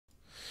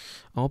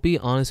I'll be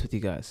honest with you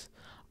guys.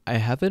 I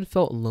haven't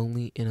felt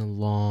lonely in a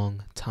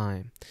long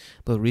time.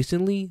 But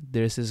recently,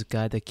 there's this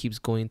guy that keeps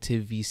going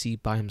to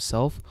VC by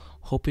himself,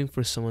 hoping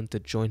for someone to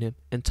join him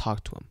and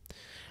talk to him.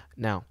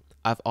 Now,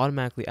 I've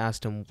automatically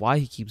asked him why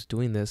he keeps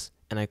doing this,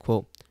 and I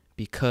quote,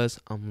 because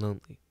I'm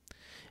lonely.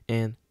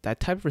 And that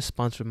type of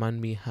response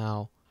reminded me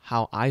how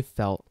I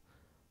felt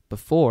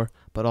before,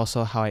 but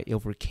also how I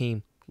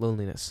overcame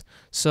loneliness.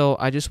 So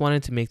I just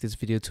wanted to make this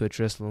video to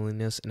address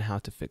loneliness and how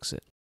to fix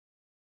it.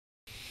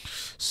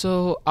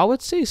 So I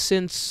would say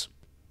since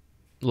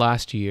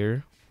last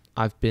year,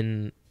 I've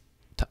been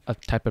a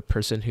type of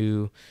person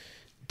who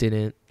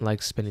didn't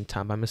like spending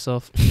time by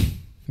myself.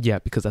 Yeah,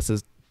 because that's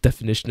his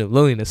definition of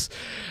loneliness.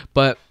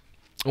 But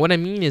what I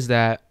mean is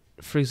that,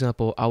 for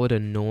example, I would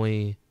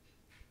annoy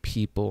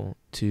people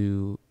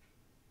to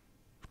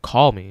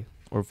call me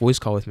or voice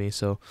call with me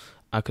so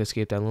I could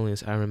escape that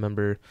loneliness. I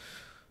remember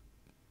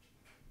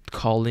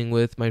calling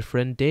with my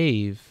friend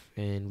Dave,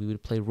 and we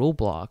would play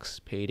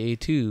Roblox, Payday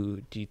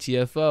 2,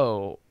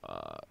 GTFO,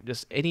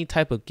 just any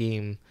type of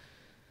game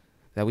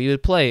that we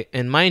would play.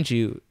 And mind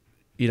you,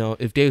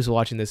 if Dave's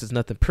watching this, it's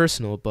nothing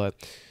personal, but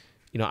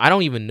I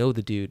don't even know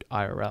the dude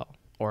IRL,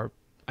 or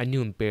I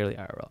knew him barely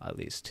IRL at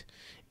least.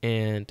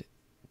 And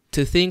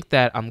to think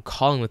that I'm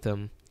calling with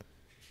him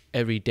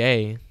every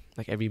day,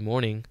 like every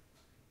morning,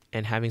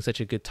 and having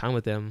such a good time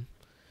with them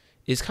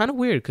is kind of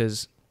weird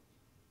because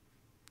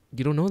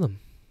you don't know them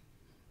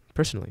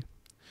personally.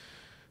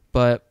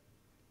 But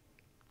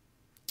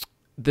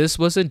this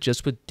wasn't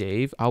just with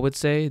Dave, I would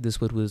say. This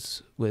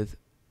was with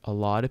a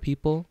lot of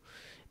people.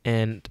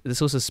 And this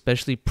was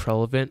especially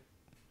prevalent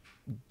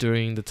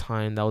during the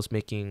time that I was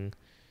making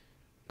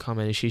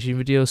comment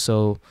initiation videos.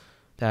 So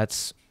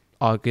that's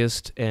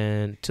August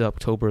and to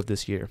October of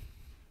this year.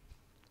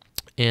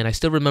 And I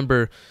still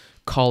remember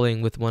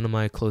calling with one of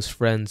my close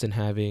friends and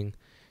having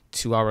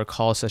 2-hour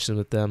call sessions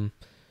with them.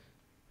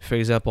 For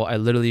example, I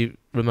literally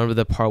remember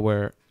the part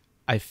where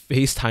I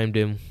FaceTimed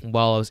him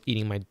while I was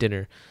eating my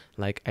dinner.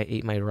 Like, I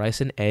ate my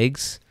rice and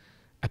eggs.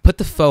 I put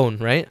the phone,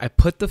 right? I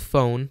put the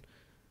phone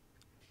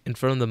in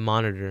front of the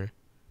monitor,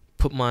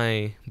 put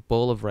my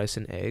bowl of rice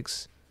and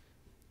eggs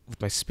with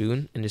my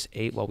spoon, and just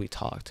ate while we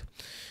talked.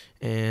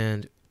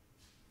 And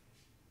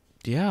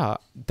yeah,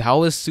 that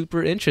was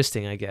super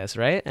interesting, I guess,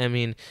 right? I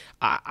mean,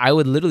 I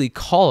would literally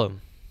call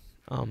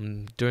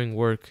him during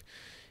work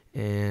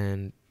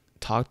and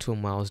talk to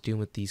him while I was dealing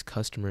with these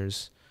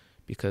customers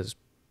because,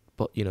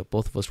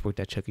 both of us worked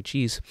at Chuck E.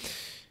 Cheese.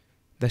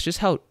 That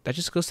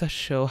just goes to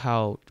show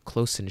how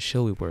close and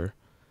chill we were,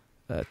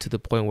 to the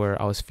point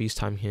where I was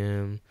FaceTiming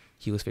him,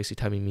 he was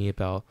FaceTiming me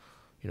about,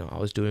 I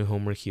was doing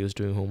homework, he was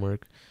doing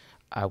homework.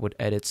 I would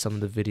edit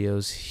some of the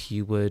videos,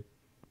 he would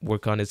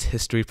work on his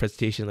history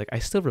presentation. Like, I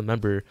still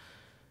remember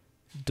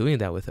doing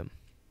that with him.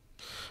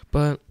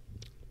 But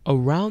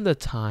around the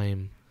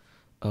time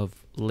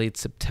of late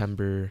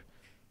September,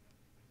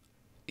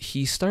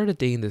 he started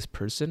dating this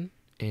person,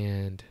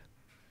 and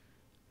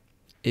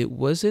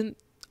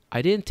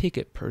I didn't take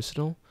it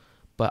personal,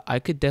 but I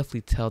could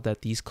definitely tell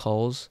that these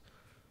calls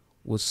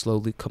would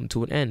slowly come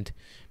to an end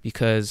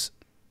because,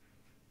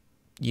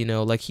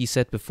 like he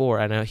said before,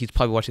 I know he's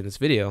probably watching this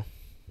video,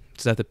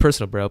 it's nothing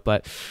personal, bro,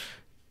 but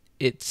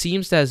it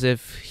seems as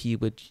if he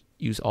would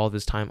use all of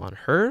his time on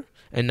her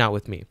and not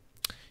with me.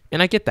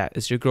 And I get that.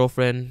 It's your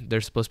girlfriend. They're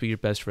supposed to be your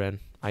best friend.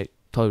 I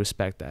totally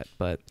respect that.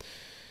 But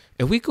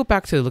if we go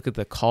back to look at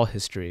the call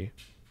history,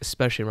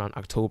 especially around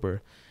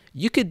October,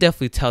 you could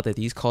definitely tell that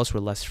these calls were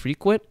less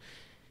frequent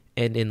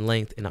and in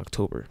length in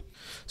October.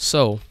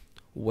 So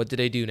what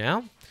did I do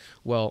now?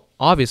 Well,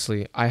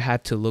 obviously, I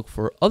had to look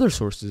for other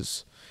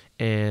sources.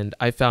 And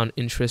I found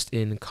interest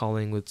in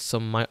calling with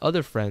some of my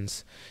other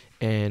friends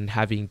and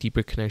having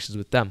deeper connections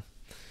with them.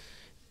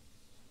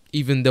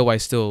 Even though I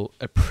still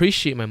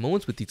appreciate my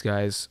moments with these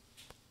guys,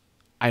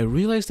 I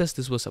realized that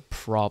this was a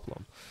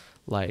problem.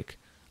 Like,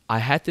 I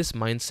had this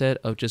mindset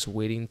of just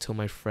waiting till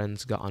my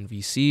friends got on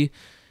VC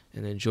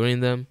and then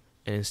joining them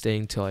and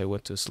staying till I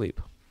went to sleep.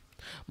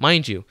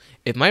 Mind you,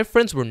 if my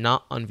friends were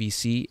not on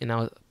VC and I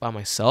was by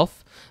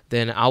myself,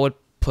 then I would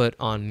put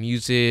on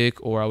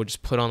music or I would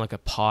just put on like a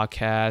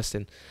podcast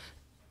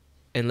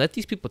and let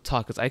these people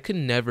talk, because I could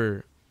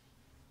never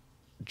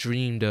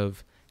dreamed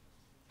of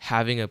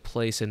having a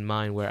place in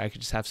mind where I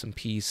could just have some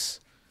peace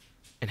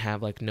and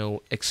have like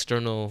no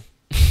external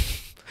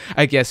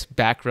I guess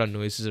background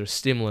noises or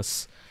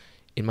stimulus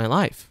in my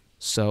life.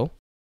 So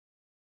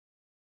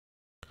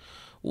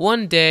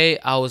one day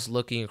I was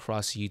looking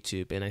across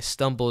YouTube and I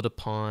stumbled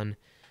upon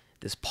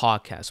this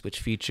podcast which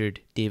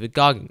featured David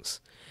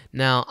Goggins.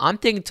 Now I'm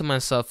thinking to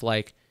myself,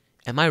 like,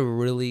 am I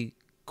really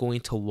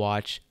going to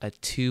watch a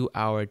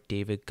 2-hour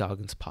David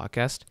Goggins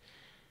podcast?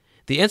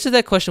 The answer to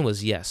that question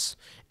was yes.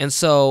 And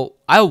so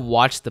I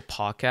watched the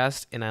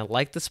podcast and I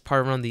liked this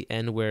part around the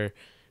end where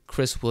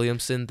Chris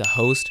Williamson, the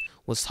host,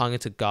 was talking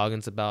to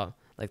Goggins about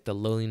like the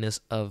loneliness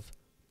of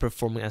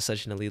performing at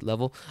such an elite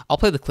level. I'll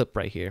play the clip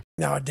right here.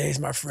 Nowadays,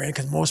 my friend,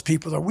 because most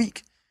people are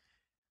weak.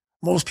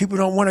 Most people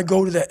don't want to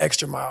go to that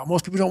extra mile.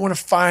 Most people don't want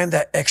to find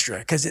that extra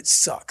because it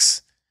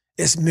sucks.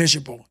 It's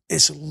miserable.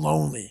 It's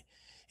lonely.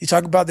 You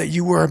talk about that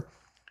you were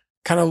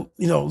kind of,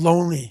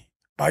 lonely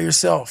by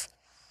yourself.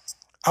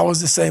 I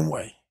was the same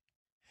way.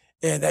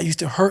 And that used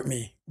to hurt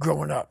me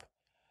growing up.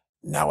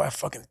 Now I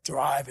fucking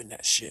thrive in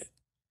that shit.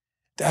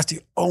 That's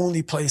the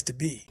only place to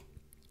be.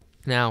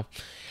 Now,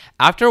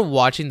 after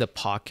watching the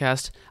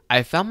podcast,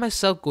 I found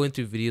myself going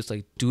through videos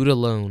like Do It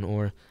Alone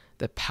or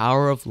The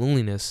Power of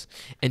Loneliness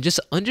and just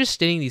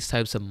understanding these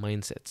types of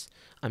mindsets.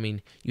 I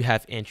mean, you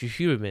have Andrew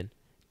Huberman,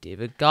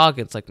 David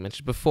Goggins, like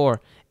mentioned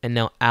before, and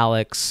now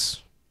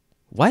Alex.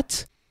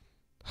 What?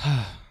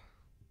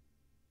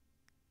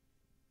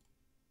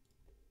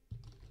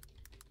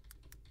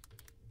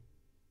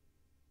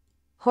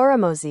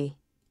 Hormozi.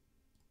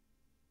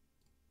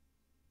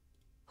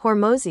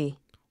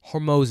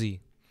 Hormozi.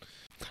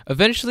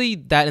 Eventually,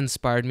 that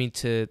inspired me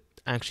to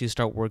actually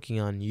start working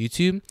on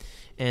YouTube.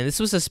 And this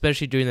was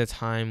especially during the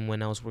time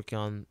when I was working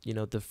on,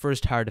 the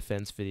first tower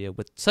defense video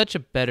with such a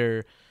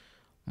better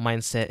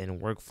mindset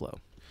and workflow.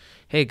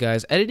 Hey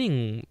guys,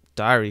 editing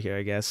diary here,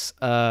 I guess.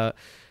 I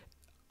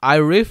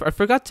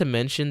forgot to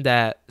mention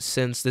that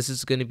since this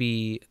is going to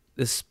be,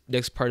 this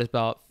next part is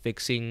about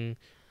fixing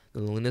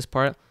the loneliness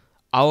part,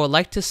 I would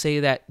like to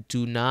say that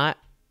do not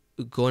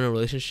go in a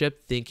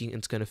relationship thinking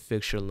it's going to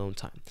fix your alone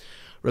time.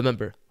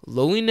 Remember,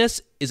 loneliness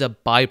is a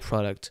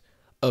byproduct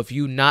of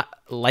you not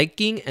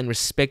liking and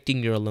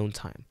respecting your alone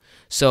time.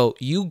 So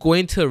you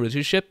going to a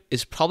relationship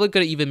is probably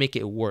going to even make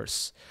it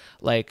worse.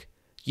 Like,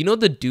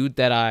 the dude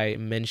that I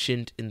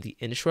mentioned in the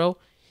intro,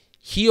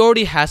 he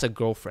already has a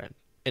girlfriend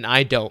and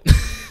I don't.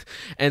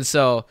 And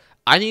so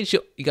I need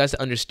you guys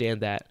to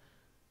understand that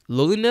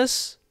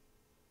loneliness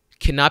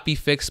cannot be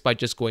fixed by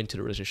just going to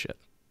the relationship.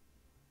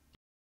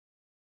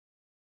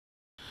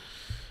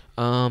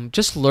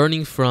 Just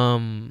learning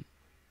from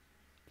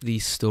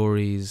these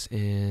stories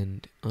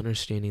and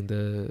understanding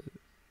the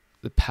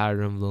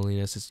pattern of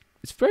loneliness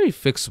it's very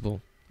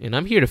fixable, and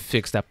I'm here to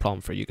fix that problem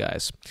for you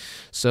guys.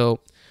 So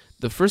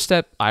the first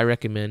step I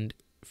recommend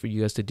for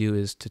you guys to do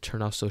is to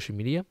turn off social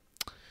media.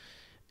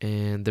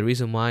 And the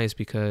reason why is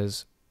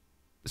because,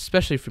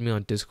 especially for me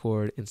on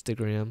Discord,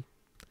 Instagram,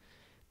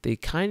 they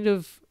kind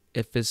of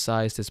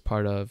emphasize this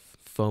part of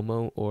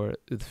FOMO, or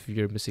the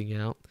fear of missing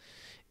out.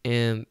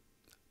 And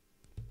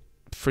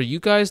for you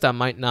guys, that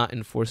might not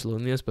enforce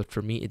loneliness, but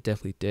for me, it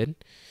definitely did.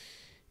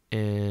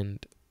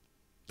 And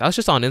that was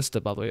just on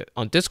Insta, by the way.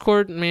 On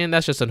Discord, man,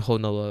 that's just a whole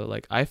nother.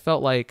 Like, I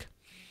felt like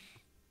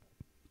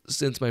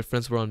since my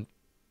friends were on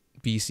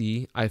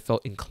BC, I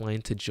felt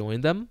inclined to join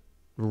them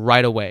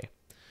right away.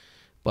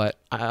 But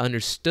I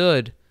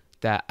understood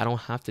that I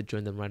don't have to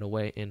join them right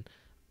away, and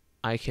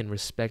I can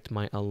respect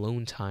my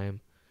alone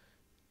time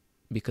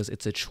because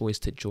it's a choice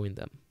to join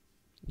them.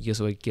 You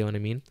guys get what I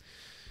mean?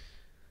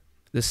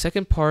 The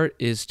second part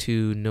is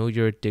to know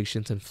your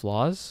addictions and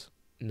flaws.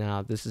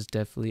 Now, this is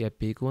definitely a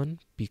big one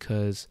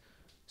because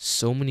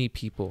so many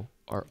people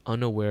are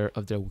unaware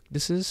of their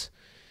weaknesses,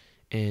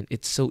 and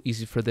it's so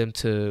easy for them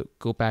to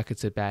go back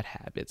into bad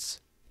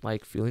habits,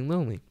 like feeling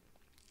lonely.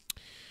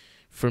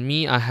 For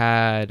me, I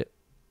had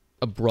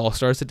a Brawl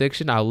Stars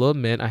addiction. I will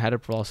admit I had a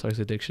Brawl Stars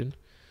addiction.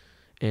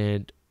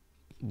 And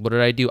what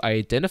did I do? I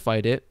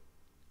identified it,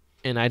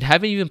 and I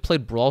haven't even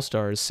played Brawl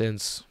Stars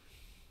since,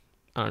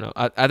 I don't know.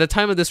 At the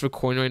time of this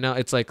recording right now,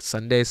 it's like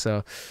Sunday,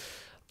 so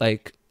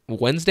like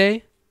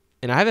Wednesday,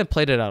 and I haven't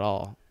played it at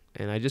all.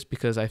 And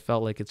because I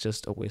felt like it's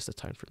just a waste of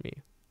time for me.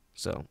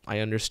 So I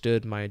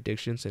understood my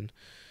addictions and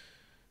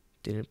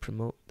didn't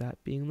promote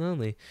that being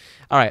lonely.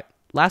 All right.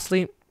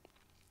 Lastly,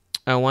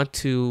 I want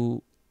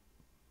to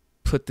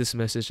put this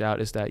message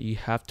out is that you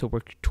have to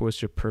work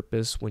towards your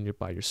purpose when you're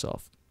by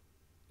yourself.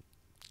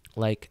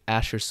 Like,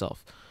 ask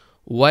yourself,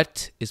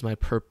 what is my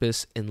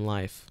purpose in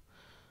life?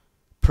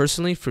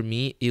 Personally, for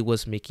me, it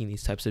was making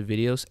these types of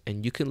videos,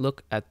 and you can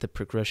look at the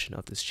progression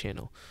of this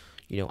channel.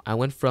 I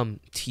went from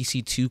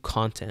TC2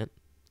 content,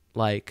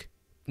 like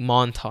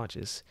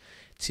montages,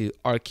 to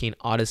Arcane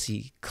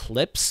Odyssey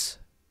clips,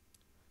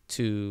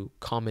 to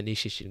common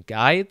initiation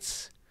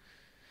guides,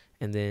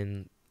 and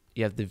then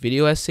you have the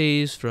video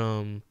essays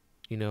from,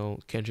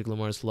 Kendrick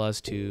Lamar's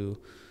Lust to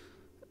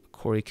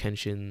Corey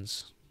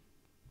Kenshin's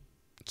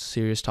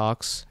Serious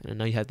Talks. And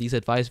now you have these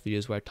advice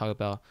videos where I talk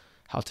about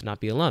how to not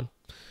be alone,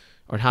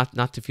 or how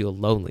not to feel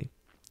lonely.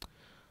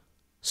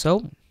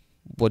 So,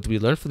 what did we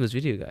learn from this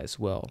video, guys?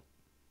 Well,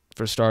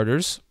 for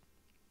starters,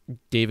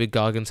 David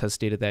Goggins has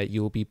stated that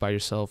you will be by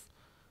yourself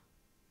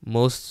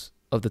most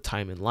of the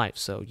time in life.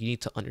 So you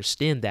need to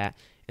understand that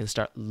and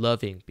start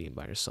loving being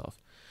by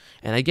yourself.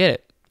 And I get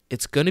it.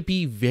 It's going to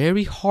be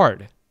very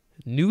hard.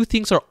 New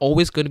things are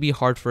always going to be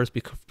hard first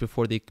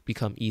before they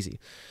become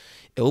easy.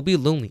 It will be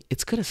lonely.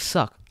 It's going to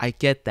suck. I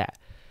get that.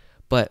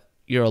 But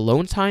your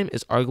alone time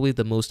is arguably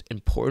the most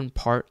important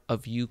part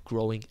of you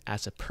growing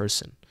as a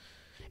person.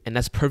 And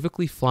that's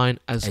perfectly fine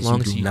as long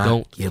as you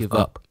don't give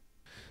up.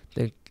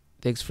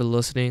 Thanks for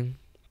listening.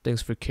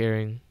 Thanks for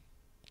caring.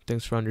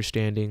 Thanks for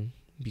understanding.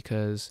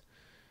 Because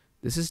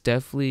this is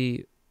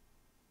definitely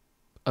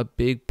a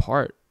big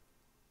part.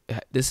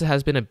 This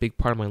has been a big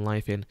part of my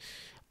life. And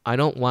I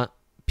don't want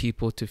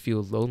people to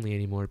feel lonely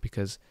anymore,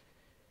 because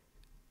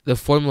the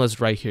formula is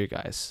right here,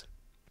 guys.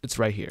 It's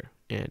right here.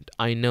 And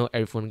I know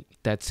everyone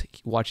that's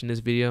watching this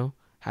video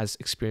has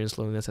experienced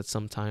loneliness at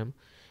some time.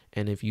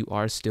 And if you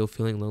are still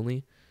feeling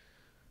lonely,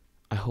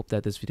 I hope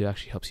that this video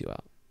actually helps you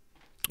out.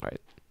 All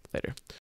right, later.